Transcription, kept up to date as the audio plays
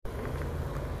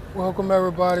Welcome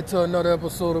everybody to another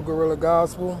episode of Gorilla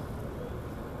Gospel.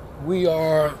 We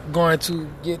are going to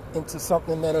get into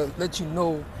something that'll let you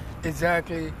know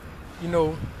exactly,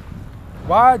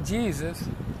 why Jesus,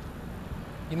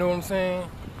 you know what I'm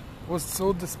saying, was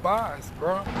so despised,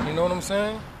 bro. You know what I'm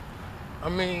saying? I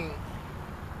mean,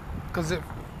 because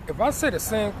if I say the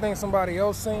same thing somebody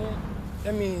else saying,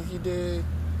 that means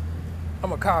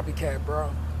I'm a copycat,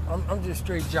 bro. I'm just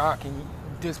straight jocking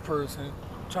this person,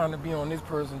 trying to be on this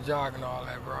person's jock and all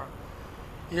that, bro.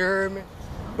 You heard me?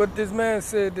 But this man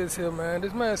said this here, man.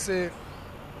 This man said,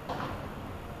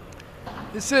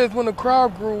 it says when the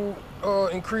crowd grew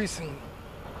increasing,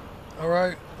 all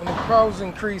right? When the crowd was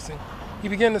increasing, he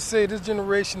began to say this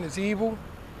generation is evil,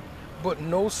 but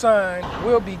no sign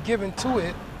will be given to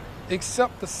it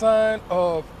except the sign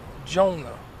of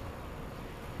Jonah.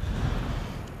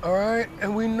 All right?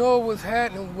 And we know what's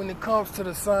happening when it comes to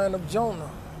the sign of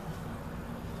Jonah.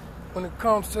 When it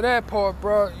comes to that part,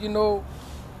 bro,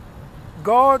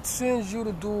 God sends you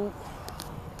to do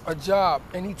a job.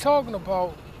 And he's talking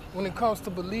about when it comes to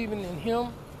believing in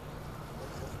him,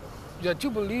 that you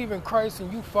believe in Christ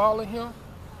and you follow him,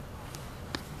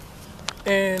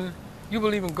 and you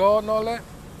believe in God and all that,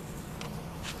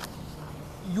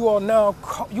 you are now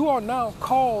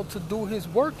called to do his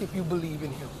work if you believe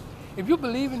in him. If you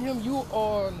believe in him, you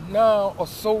are now a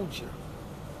soldier.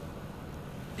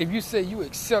 If you say you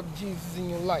accept Jesus in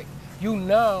your life, you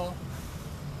now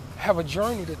have a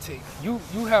journey to take. You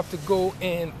have to go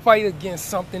and fight against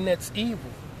something that's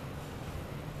evil.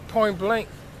 Point blank.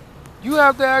 You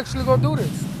have to actually go do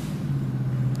this.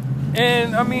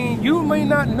 And I mean, you may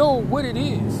not know what it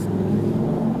is.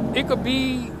 It could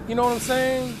be, you know what I'm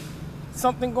saying,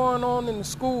 something going on in the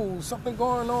school, something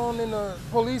going on in the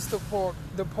police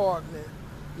department,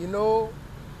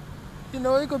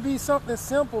 it could be something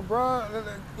simple, bro.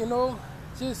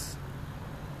 Just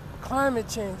climate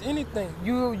change, anything.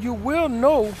 You will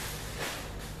know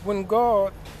when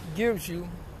God gives you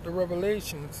the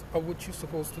revelations of what you're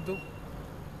supposed to do.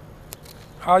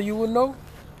 How you will know?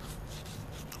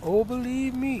 Oh,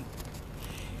 believe me.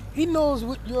 He knows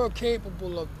what you're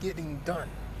capable of getting done.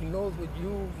 He knows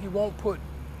he won't put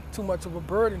too much of a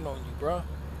burden on you, bro.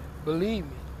 Believe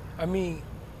me. I mean,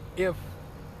 if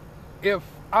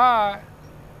I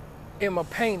am a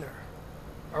painter,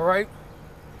 all right,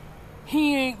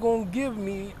 he ain't gonna give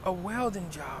me a welding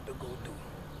job to go do.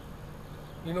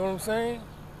 You know what I'm saying?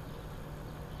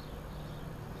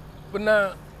 But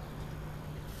now,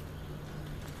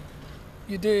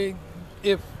 you dig?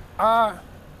 If I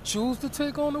choose to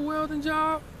take on a welding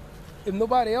job, if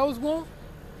nobody else won't,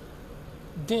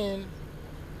 then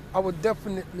I would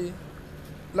definitely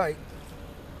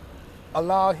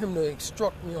allow him to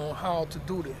instruct me on how to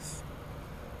do this.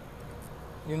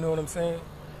 You know what I'm saying?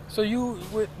 So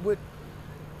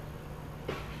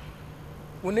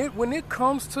when it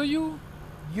comes to you,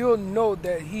 you'll know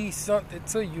that he sent it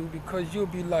to you, because you'll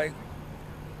be like,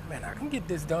 man, I can get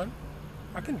this done.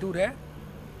 I can do that.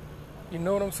 You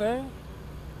know what I'm saying?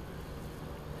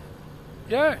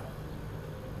 Yeah.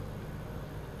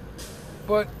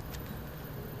 But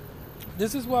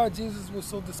this is why Jesus was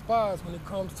so despised when it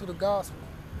comes to the gospel.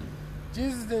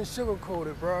 Jesus didn't sugarcoat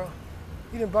it, bro.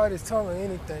 He didn't bite his tongue or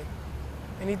anything.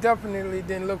 And he definitely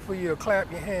didn't look for you to clap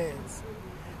your hands.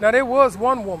 Now, there was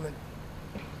one woman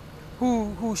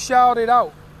who shouted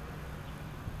out,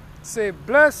 said,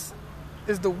 blessed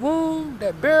is the womb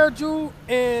that bare you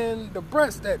and the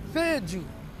breast that fed you.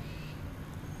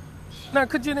 Now,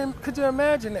 could you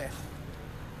imagine that?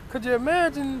 Could you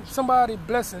imagine somebody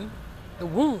blessing the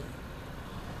womb?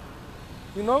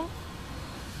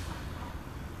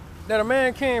 That a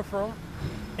man came from,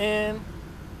 and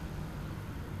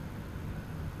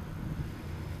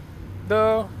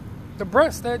the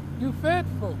breast that you fed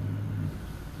from.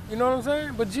 You know what I'm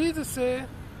saying? But Jesus said,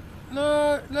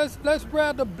 no, let's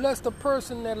rather bless the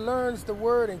person that learns the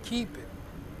word and keep it.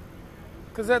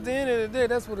 Because at the end of the day,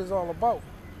 that's what it's all about.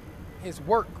 It's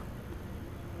work.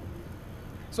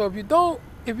 So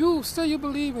if you say you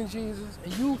believe in Jesus,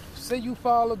 and you say you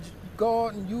follow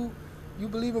God, and you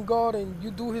believe in God and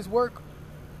you do his work,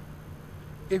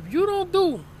 if you don't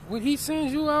do what he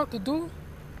sends you out to do,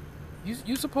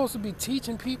 you're supposed to be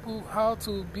teaching people how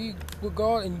to be with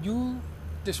God, and you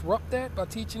disrupt that by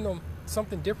teaching them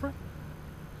something different.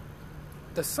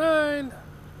 The sign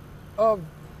of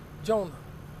Jonah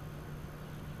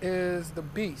is the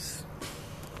beast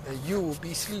that you will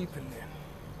be sleeping in.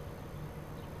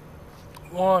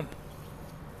 One.